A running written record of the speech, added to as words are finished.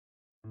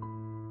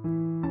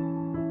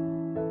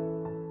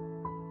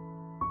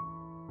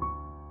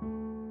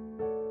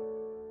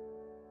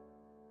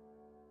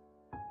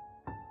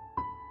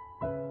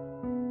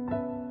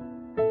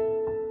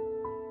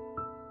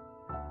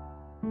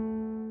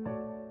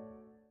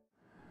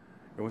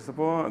Kamusta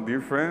po,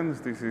 dear friends?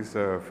 This is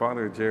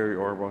Father Jerry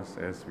Orbos,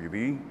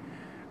 SVD,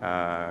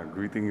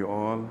 greeting you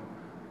all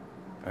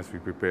as we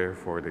prepare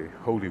for the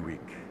Holy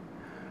Week.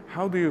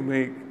 How do you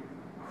make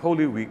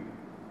Holy Week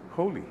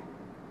holy?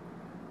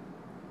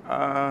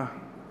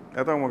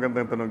 Ito ang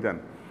magandang tanong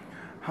dyan.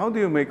 How do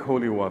you make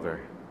holy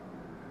water?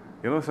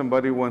 You know,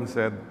 somebody once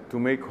said,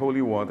 to make holy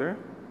water,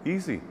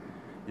 easy.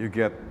 You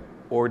get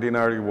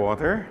ordinary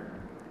water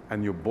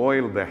and you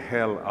boil the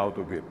hell out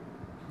of it.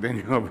 Then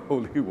you have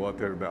holy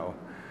water now.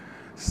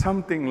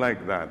 Something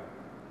like that.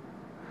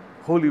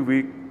 Holy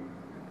Week,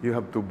 you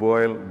have to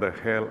boil the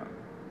hell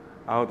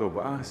out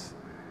of us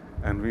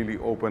and really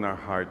open our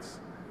hearts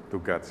to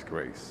God's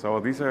grace.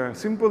 So these are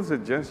simple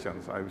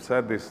suggestions. I've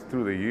said this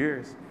through the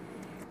years.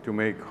 To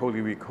make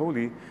Holy Week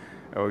holy,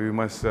 we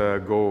must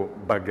go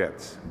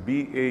baguettes.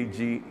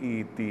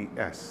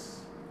 B-A-G-E-T-S.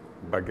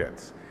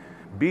 Baguettes.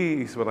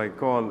 B is what I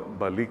call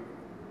balik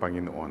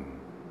Panginoon.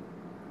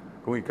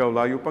 Kung ikaw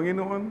layo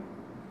Panginoon,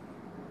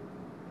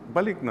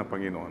 balik na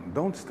Panginoon.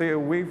 Don't stay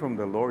away from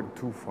the Lord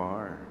too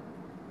far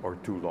or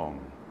too long.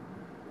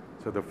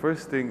 So the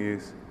first thing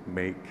is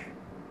make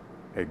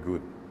a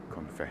good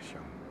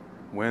confession.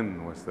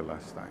 When was the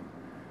last time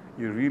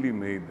you really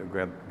made a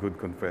good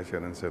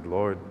confession and said,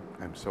 Lord,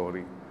 I'm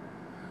sorry.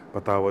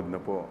 Patawad na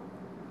po.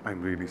 I'm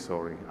really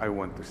sorry. I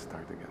want to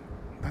start again.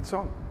 That's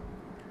all.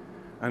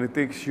 And it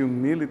takes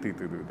humility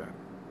to do that.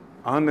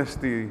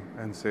 Honesty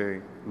and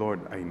say, Lord,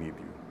 I need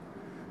you.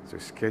 So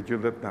schedule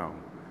that now.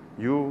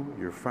 You,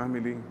 your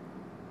family,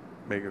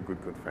 make a good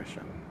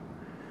confession.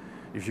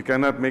 If you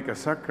cannot make a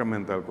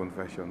sacramental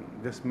confession,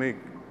 just make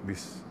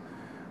this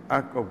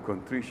act of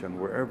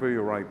contrition wherever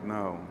you're right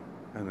now,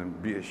 and then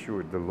be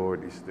assured the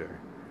Lord is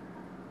there,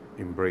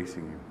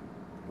 embracing you,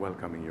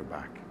 welcoming you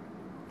back.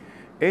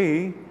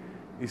 A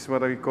is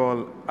what I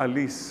call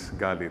alis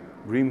galit,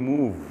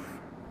 remove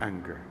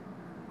anger.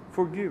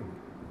 Forgive.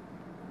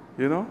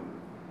 You know?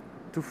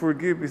 To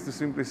forgive is to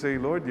simply say,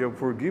 Lord, you have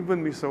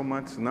forgiven me so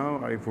much, now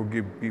I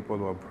forgive people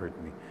who have hurt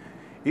me.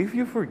 If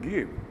you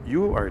forgive,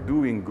 you are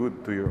doing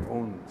good to your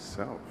own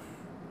self,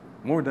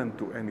 more than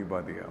to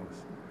anybody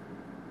else.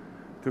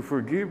 To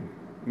forgive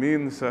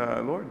means,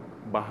 Lord,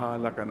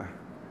 bahala ka na.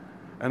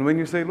 And when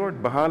you say, Lord,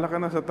 bahala ka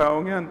na sa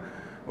taong yan,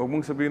 huwag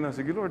mong sabihin na,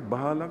 sige Lord,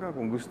 bahala ka.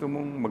 Kung gusto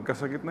mong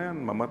magkasakit na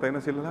yan, mamatay na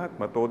sila lahat,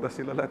 matoda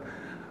sila lahat.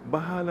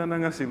 Bahala na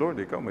nga si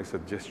Lord. Ikaw, may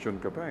suggestion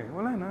ka pa eh.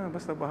 Wala na,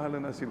 basta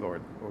bahala na si Lord.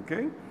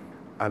 Okay?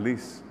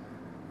 Alis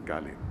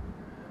galit.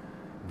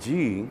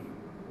 G,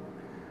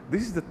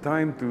 this is the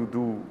time to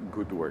do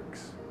good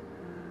works.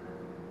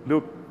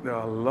 Look, there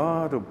are a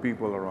lot of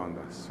people around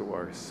us who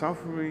are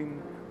suffering,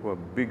 who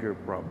have bigger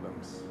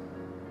problems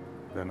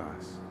than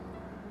us.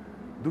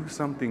 Do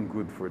something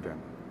good for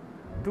them.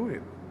 Do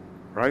it.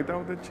 Write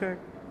out a check,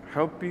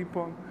 help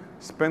people,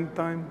 spend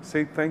time,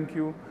 say thank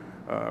you,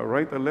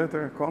 write a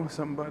letter, call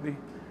somebody.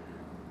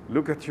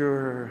 Look at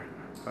your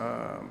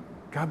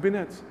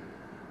cabinets.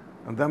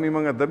 Ang dami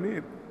mga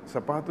damit,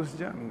 sapatos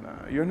dyan.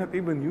 You're not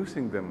even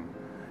using them.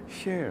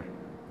 Share.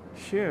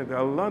 Share. There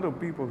are a lot of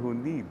people who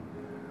need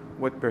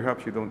what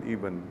perhaps you don't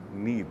even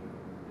need.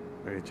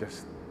 They're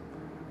just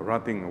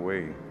rotting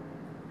away.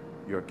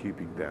 You're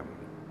keeping them.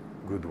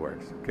 Good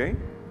works, okay?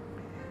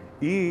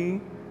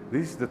 E,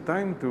 this is the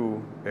time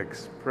to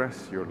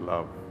express your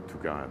love to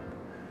God.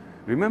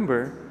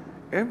 Remember,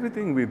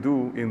 everything we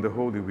do in the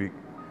Holy Week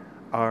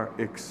are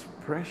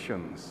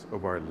expressions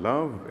of our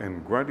love and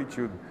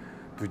gratitude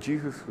to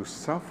Jesus who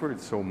suffered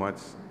so much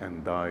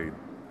and died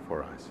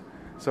for us.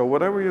 So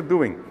whatever you're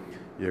doing,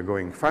 you're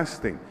going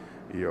fasting,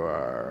 you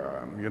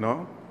are,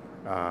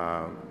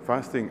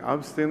 fasting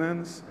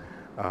abstinence,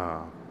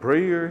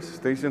 prayers,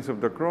 Stations of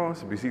the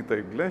Cross, Visita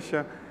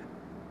Iglesia,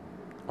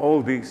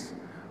 all these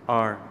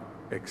are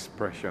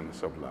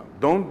expressions of love.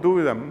 Don't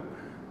do them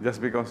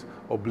just because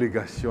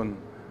obligasyon,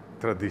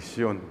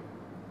 tradisyon,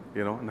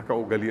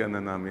 nakaugalian na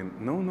namin.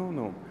 No, no,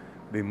 no.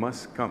 They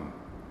must come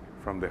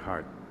from the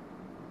heart.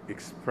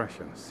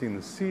 Expressions,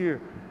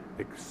 sincere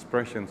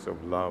expressions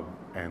of love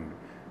and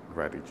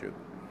gratitude.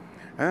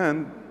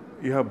 And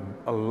you have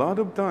a lot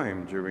of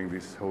time during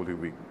this Holy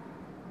Week.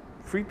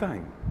 Free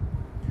time.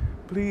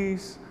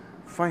 Please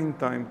find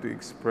time to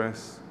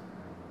express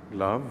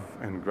love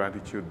and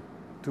gratitude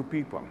to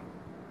people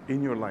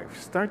in your life.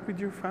 Start with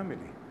your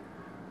family.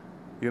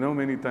 You know,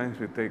 many times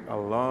we take a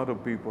lot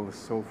of people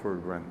so for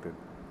granted.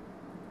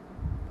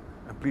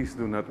 And please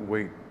do not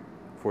wait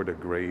for the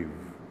grave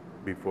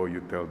before you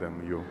tell them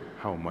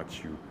how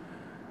much you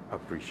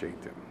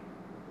appreciate them.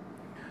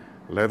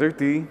 Letter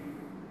T,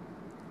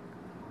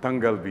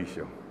 tanggal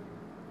bisyo.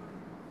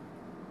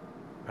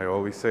 I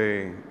always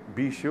say,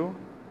 bisyo,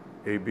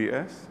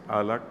 ABS,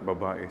 alak,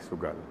 babae,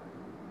 sugal,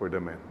 for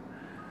the men.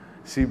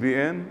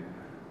 CBN,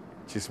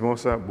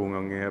 chismosa,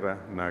 bungangera,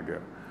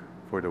 naga,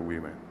 for the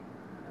women.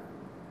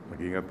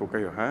 Mag-ingat po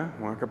kayo, ha,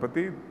 mga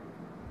kapatid?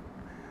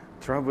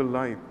 Travel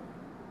light.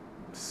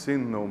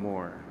 Sin no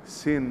more.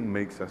 Sin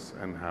makes us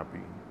unhappy.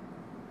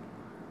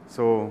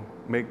 So,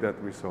 make that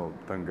resolve,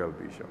 tanggal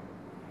bisyo.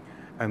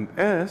 And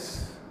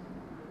S,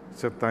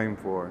 it's a time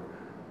for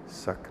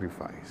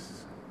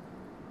sacrifice.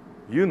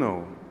 You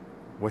know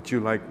what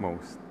you like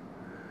most.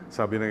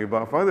 Sabi ng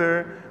iba,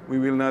 Father, we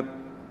will not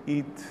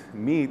eat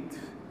meat.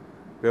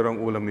 Pero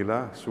ang ulam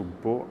nila,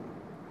 sugpo,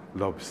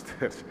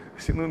 lobster.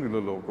 Sino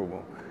niloloko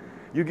mo?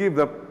 You give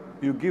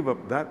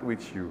up that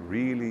which you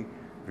really,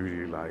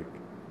 really like,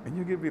 and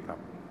you give it up.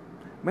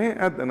 May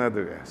I add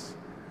another S?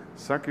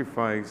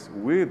 Sacrifice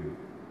with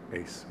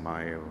a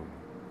smile.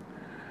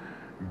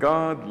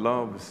 God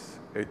loves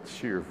a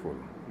cheerful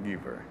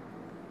giver.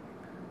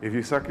 If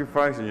you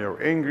sacrifice and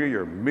you're angry,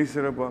 you're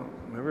miserable,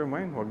 never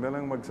mind, huwag na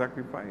lang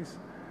mag-sacrifice.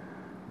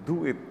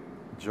 Do it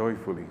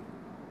joyfully.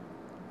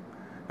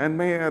 And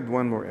may I add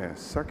one more S,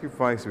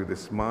 sacrifice with a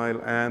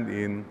smile and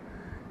in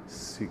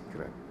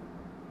secret.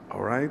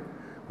 All right?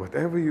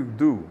 Whatever you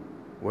do,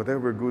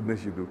 whatever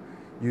goodness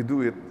you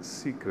do it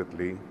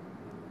secretly,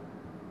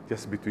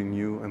 just between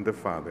you and the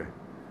Father.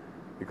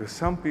 Because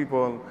some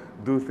people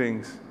do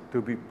things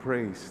to be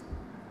praised.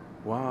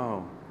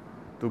 Wow,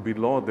 to be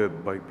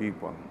lauded by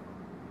people.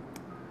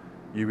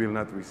 You will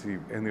not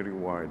receive any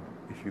reward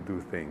if you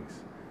do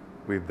things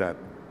with that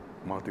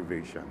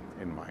motivation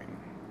in mind.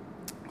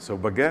 So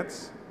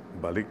bagets,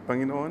 balik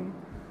Panginoon,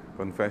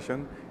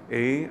 confession.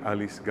 A,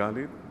 alis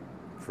galit,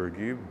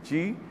 forgive.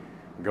 G,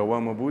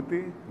 gawa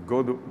mabuti,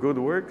 good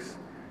works.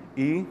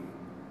 E,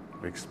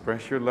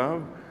 express your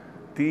love.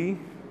 T,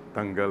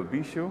 tanggal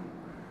bisyo.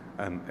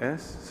 And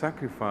S,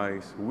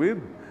 sacrifice with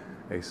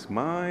a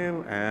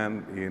smile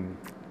and in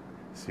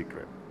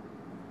secret.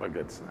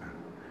 Bagets na.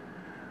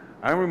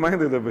 I'm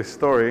reminded of a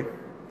story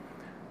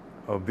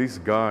of this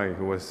guy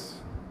who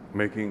was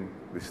making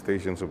the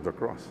Stations of the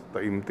Cross.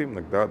 Taimtim,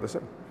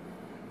 nagdadasal.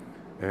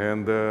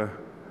 And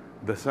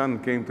the son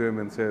came to him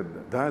and said,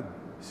 Dad,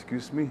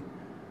 excuse me,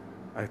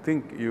 I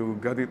think you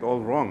got it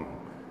all wrong.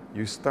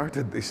 You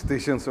started the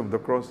Stations of the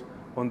Cross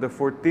on the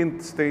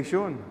 14th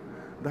station.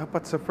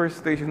 Dapat sa first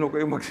station ho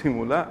kayo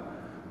magsimula.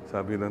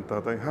 Sabi ng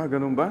tatay, ha,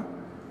 ganun ba?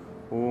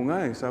 Oo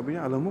nga eh. Sabi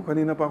niya, alam mo,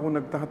 kanina pa ako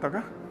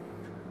nagtataka.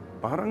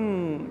 Parang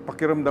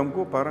pakiramdam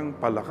ko, parang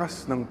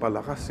palakas ng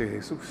palakas si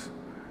Jesus.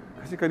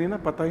 Kasi kanina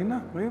patay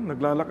na. Ngayon,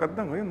 naglalakad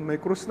na. Ngayon, may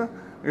krus na.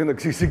 Ngayon,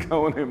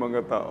 nagsisigawan na yung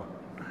mga tao.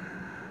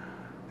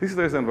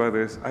 Sisters and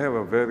brothers, I have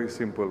a very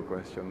simple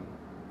question.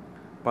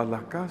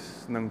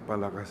 Palakas ng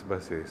palakas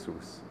ba si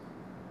Jesus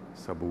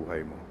sa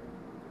buhay mo?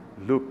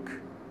 Look,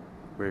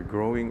 we're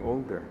growing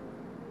older.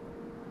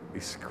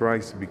 Is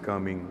Christ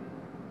becoming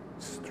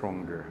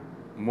stronger,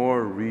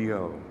 more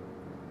real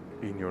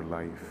in your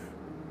life?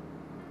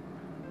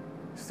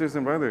 Sisters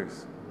and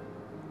brothers,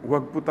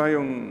 huwag po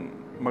tayong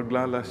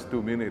maglalas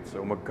 2 minutes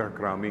o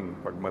magkakraming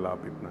pag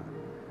malapit na.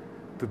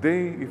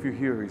 Today, if you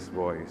hear His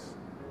voice,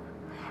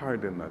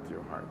 harden not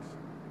your hearts.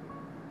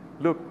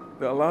 Look,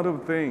 there are a lot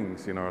of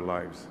things in our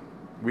lives.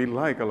 We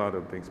like a lot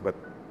of things, but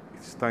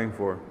it's time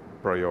for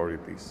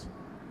priorities.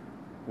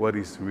 What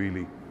is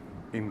really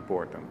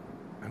important?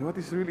 And what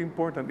is really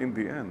important in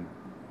the end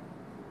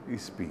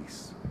is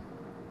peace.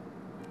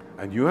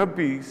 And you have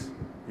peace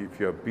if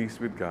you have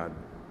peace with God,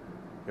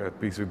 you're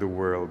at peace with the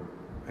world,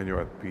 and you're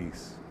at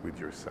peace with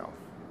yourself.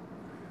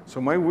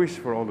 So my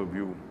wish for all of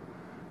you,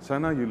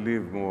 sana you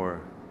live more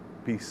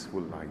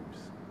peaceful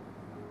lives.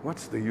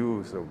 What's the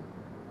use of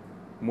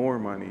more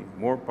money,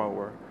 more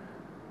power,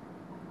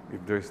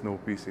 if there's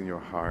no peace in your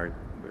heart,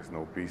 there's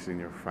no peace in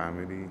your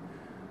family,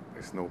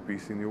 there's no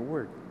peace in your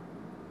work?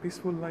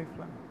 Peaceful life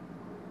lang.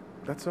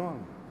 That's all.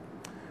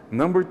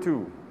 Number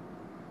 2,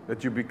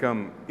 that you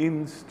become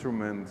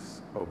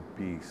instruments of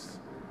peace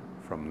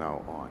from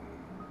now on.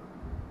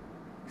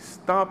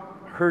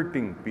 Stop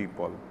hurting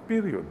people,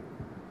 period.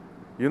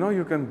 You know,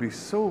 you can be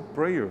so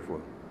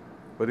prayerful,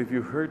 but if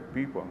you hurt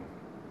people,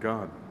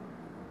 God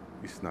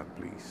is not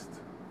pleased.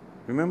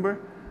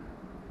 Remember,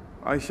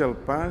 I shall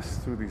pass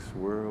through this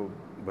world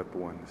but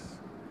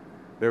once.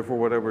 Therefore,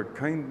 whatever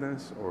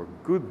kindness or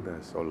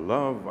goodness or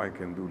love I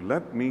can do,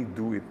 let me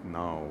do it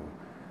now.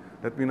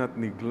 Let me not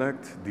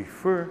neglect,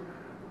 defer,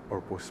 or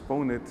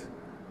postpone it,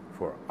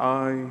 for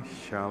I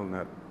shall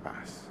not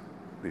pass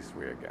this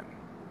way again.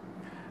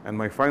 And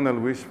my final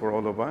wish for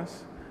all of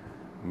us,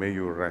 may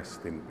you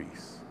rest in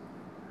peace.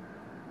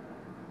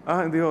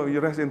 You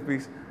rest in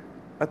peace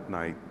at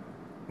night.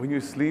 When you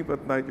sleep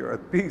at night, you're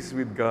at peace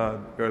with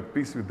God, you're at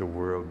peace with the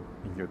world,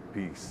 and you're at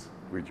peace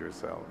with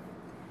yourself.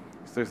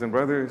 Sisters and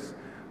brothers,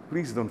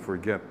 please don't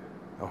forget,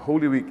 a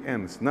Holy Week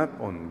ends not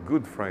on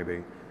Good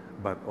Friday,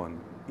 but on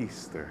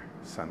Easter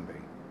Sunday.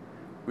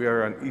 We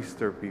are an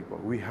Easter people.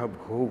 We have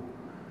hope,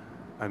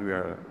 and we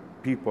are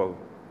people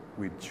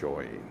with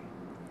joy.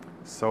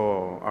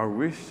 So our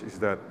wish is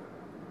that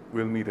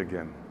we'll meet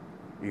again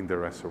in the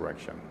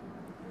resurrection.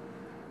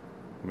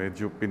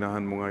 Medyo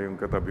pinahan mo nga yung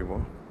katabi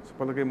mo. Sa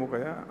palagay mo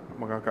kaya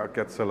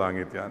makakaakyat sa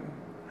langit yan?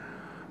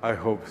 I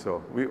hope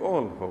so. We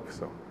all hope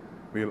so.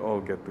 We'll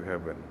all get to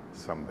heaven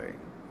someday.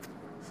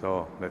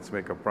 So let's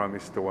make a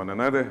promise to one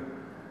another.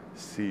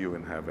 See you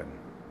in heaven.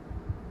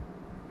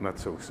 Not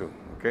so soon,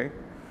 okay?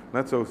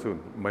 Not so soon.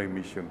 May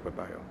mission pa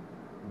tayo.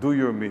 Do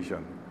your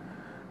mission.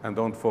 And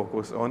don't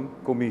focus on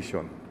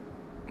commission.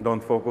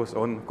 Don't focus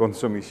on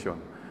consummation.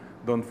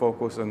 Don't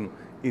focus on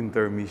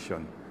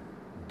intermission.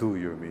 Do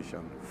your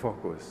mission.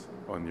 Focus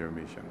on your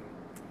mission.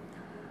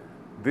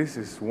 This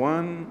is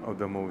one of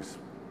the most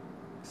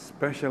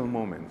special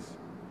moments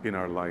in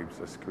our lives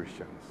as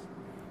Christians.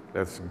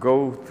 Let's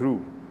go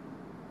through,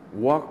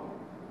 walk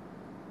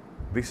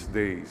these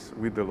days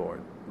with the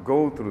Lord.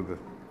 Go through the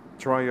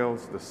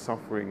trials, the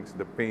sufferings,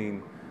 the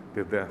pain,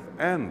 the death,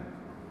 and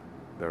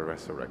the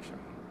resurrection.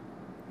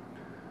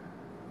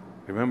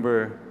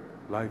 Remember,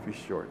 life is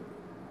short.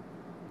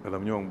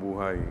 Alam nyo, ang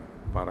buhay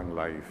parang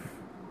life.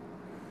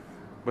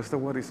 Basta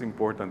what is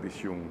important is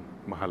yung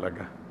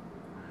mahalaga.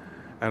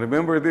 And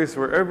remember this,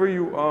 wherever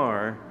you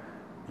are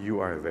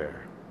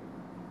there.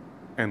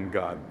 And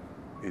God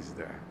is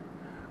there.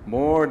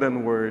 More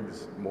than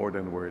words, more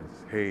than words.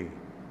 Hey,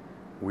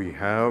 we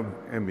have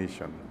a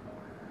mission.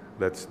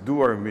 Let's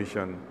do our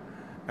mission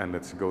and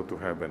let's go to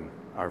heaven,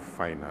 our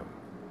final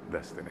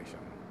destination.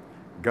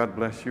 God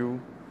bless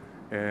you,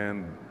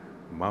 and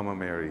Mama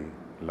Mary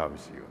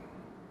loves you.